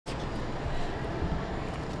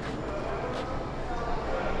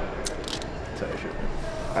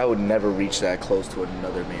I would never reach that close to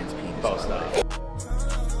another man's penis. Oh, stop.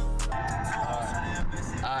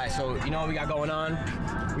 Alright, so you know what we got going on?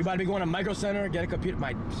 We about to be going to Micro Center, get a computer.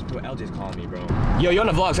 My LJ's calling me, bro. Yo, you on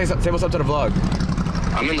the vlog? Say what's up to the vlog.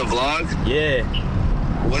 I'm in the vlog? Yeah.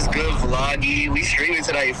 What's good, vloggy? We streaming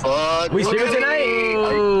tonight, fuck. We streaming tonight?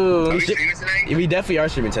 Are we streaming tonight? We definitely are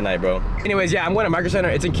streaming tonight, bro. Anyways, yeah, I'm going to Micro Center.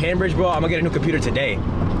 It's in Cambridge, bro. I'm gonna get a new computer today.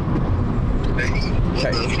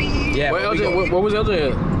 Okay. Yeah. Wait, LJ, where was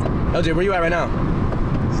LJ at? LJ, where you at right now?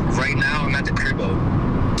 Right now, I'm at the cribbo.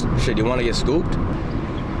 Shit, do you want to get scooped?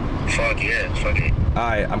 Fuck yeah, fuck it.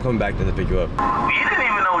 Alright, I'm coming back to pick you up. You didn't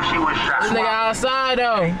even know she was shot. This nigga outside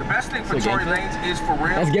though. The best thing for Tory Lanez is for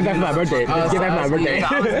real. Let's get back for my birthday. Let's get back for my birthday.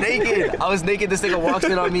 I was naked. I was naked. This nigga walks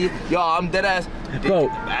in on me. Yo, I'm dead ass. Bro.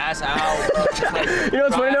 Ass out. Just like, you know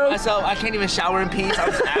what's funny though? Myself, I can't even shower in peace.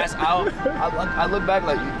 I'm just ass out. I look back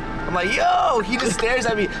like, I'm like, yo, he just stares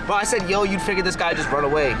at me. But I said, yo, you'd figure this guy just run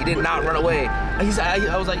away. He did not run away. And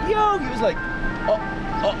I was like, yo. He was like, what?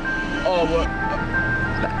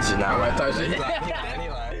 That's not what I thought.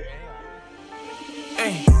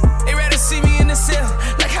 Hey, they rather see me in the cell,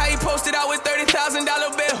 like how he posted out with $30,000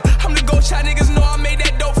 bill. I'm the gold shot, niggas know I made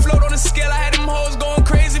that dope float on the scale. I had them hoes going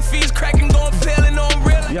crazy, fees cracking, going pale and on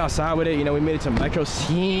real. We outside with it, you know, we made it to Micro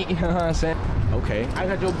C, you know what I'm saying? Okay. I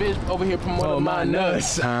got your bitch over here promoting my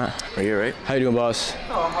nuts. Right here, right? How you doing, boss?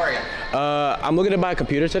 Oh, how are you? I'm looking to buy a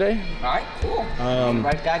computer today. Alright, cool.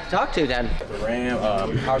 Right guy to talk to then. The RAM,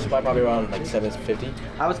 power supply probably around like 750.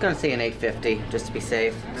 I was gonna say an 850, just to be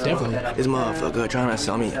safe. Definitely. This motherfucker trying to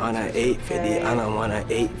sell me on an 850. I don't want an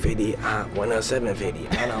 850. I want a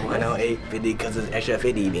 750. I don't want an 850 because it's extra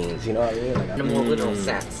 50 beans. You know what I mean? Like, In a more literal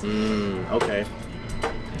sense. Okay.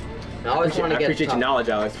 I always want to get. I appreciate your knowledge,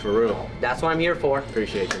 Alex, for real. That's what I'm here for.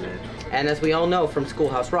 Appreciate you, man. And as we all know from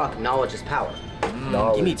Schoolhouse Rock, knowledge is power.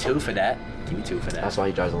 Give me 2 for that. Give me 2 for that. That's why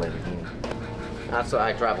he drives a Lamborghini. That's why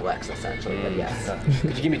I drive a Lex, essentially, but yes.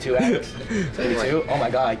 Could you give me 2, Alex? Give me 2? Oh my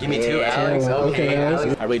God, give me 2, Alex. Okay,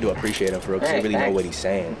 Alex. I really do appreciate him for real, because he really knows what he's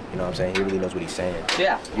saying. You know what I'm saying? He really knows what he's saying.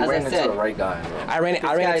 Yeah, You as ran I into said, the right guy, bro. I ran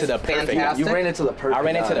into the perfect guy. You ran into the perfect guy. I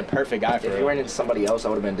ran into the perfect guy for If real. you ran into somebody else, I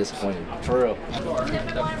would have been disappointed. For real.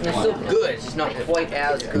 it's still good. It's not quite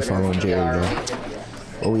as good as following Jerry, bro.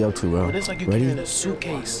 What we up to, bro? It's like you Ready? carrying a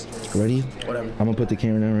suitcase. Ready? Whatever. I'm gonna put the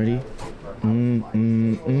camera down. Ready?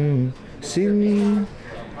 See me.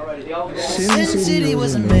 Sin City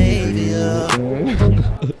wasn't made.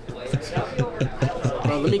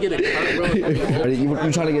 Bro, let me get a cut, bro. Ready?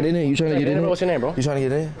 You trying to get in it? You trying to get in it? What's your name, bro? You trying to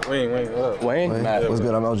get in? Wayne, what up? Wayne? Wait, Matheus. what's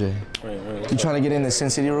good? I'm LJ. You trying to get in the Sin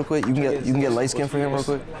City real quick? You can get light skin for him real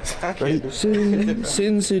quick. Ready?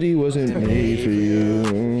 Sin City wasn't made for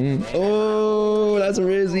you. Oh, that's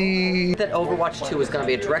Rizzy. that Overwatch 2 was going to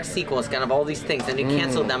be a direct sequel. It's going to have all these things, and you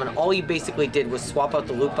canceled them, and all you basically did was swap out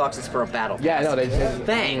the loot boxes for a battle. Yeah, I know.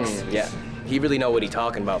 Thanks. Yeah. He really know what he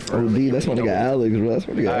talking about. For Oh, dude, that's my nigga Alex, bro. That's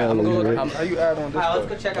my nigga Alex, bro. How you add on this? Alright, let's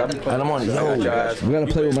go check out the. And I'm on, yo, we gotta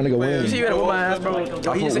play with my nigga Wayne. You see you gotta whoop my ass, bro?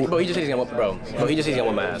 Bro, he just said he's gonna whoop, bro. He just said he's gonna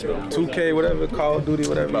whoop my ass, bro. 2K, whatever, Call of Duty,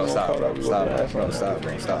 whatever. Bro, stop, bro. Stop, bro.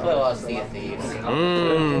 Stop. Play a Sea of Thieves.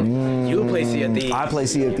 You play Sea of Thieves. I play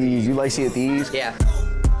Sea of Thieves. You like Sea of Thieves? Yeah.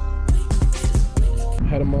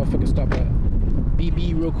 Had a motherfucker stop at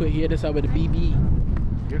BB real quick. He had us out with the BB.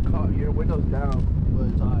 Your window's down, but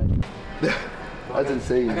it's high. That's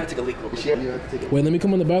insane. I gotta take a leak real quick. Wait, let me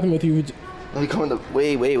come in the bathroom with you. Let me come in the.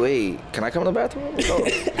 Wait. Can I come in the bathroom? Let's go.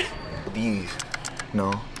 These.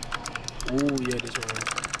 No. Ooh, yeah, this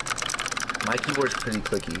one. My keyboard's pretty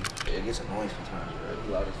clicky. It gets annoying sometimes, bro. It's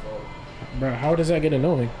loud as fuck. Bro, how does that get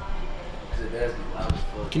annoying? Because it does be loud as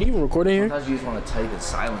fuck. Can you even record in here? Sometimes you just want to type in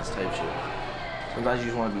silence type shit. Sometimes you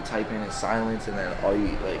just want to be typing in silence, and then all you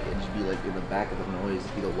like it just be like in the back of the noise,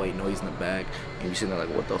 be the white noise in the back, and you sitting there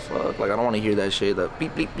like, what the fuck? Like I don't want to hear that shit. That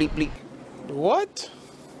bleep bleep bleep bleep. What?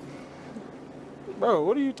 Bro,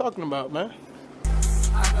 what are you talking about, man?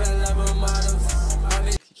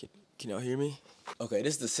 Can y'all hear me? Okay,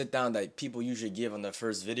 this is the sit down that people usually give on their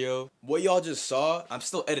first video. What y'all just saw, I'm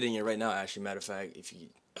still editing it right now, actually, matter of fact,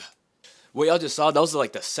 what y'all just saw, that was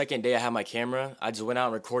like the second day I had my camera. I just went out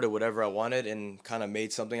and recorded whatever I wanted and kind of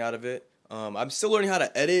made something out of it. I'm still learning how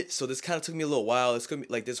to edit, so this kind of took me a little while. It's gonna be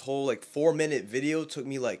like this whole like 4-minute video took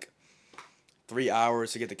me like 3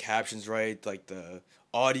 hours to get the captions right, like the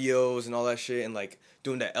audios and all that shit, and like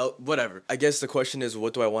doing that whatever. I guess the question is,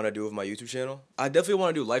 what do I want to do with my YouTube channel? I definitely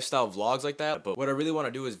want to do lifestyle vlogs like that, but what I really want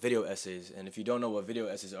to do is video essays. And if you don't know what video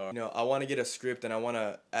essays are, you know, I want to get a script and I want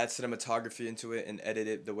to add cinematography into it and edit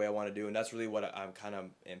it the way I want to do, and that's really what I'm kind of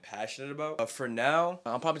passionate about. For now,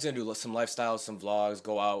 I'm probably gonna do some lifestyle, some vlogs,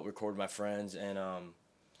 go out, record with my friends, and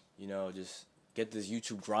you know, just get this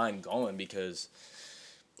YouTube grind going because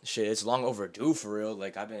shit, it's long overdue for real.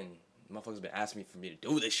 Like motherfuckers been asking me for me to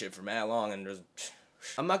do this shit for mad long, and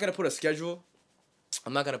I'm not gonna put a schedule.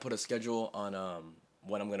 I'm not gonna put a schedule on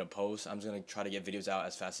when I'm gonna post. I'm just gonna try to get videos out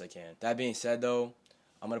as fast as I can. That being said though,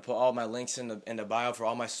 I'm gonna put all my links in the bio for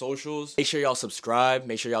all my socials. Make sure y'all subscribe.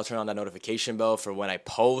 Make sure y'all turn on that notification bell for when I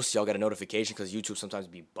post. Y'all get a notification because YouTube sometimes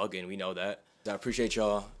be bugging. We know that. I appreciate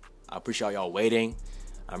y'all. I appreciate y'all waiting.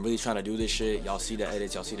 I'm really trying to do this shit. Y'all see the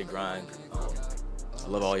edits. Y'all see the grind. I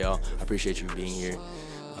love all y'all. I appreciate you being here.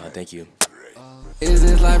 Thank you. Is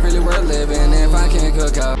this life really worth living if I can't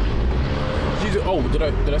cook out? Oh, did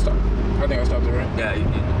I stop? I think I stopped it, right?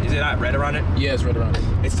 Yeah, is it not red around it? Yeah, it's red around it.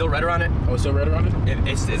 It's still red around it? Oh, it's still red around it?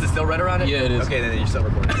 Is it still red around it? Yeah, it is. Okay, then you're still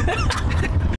recording.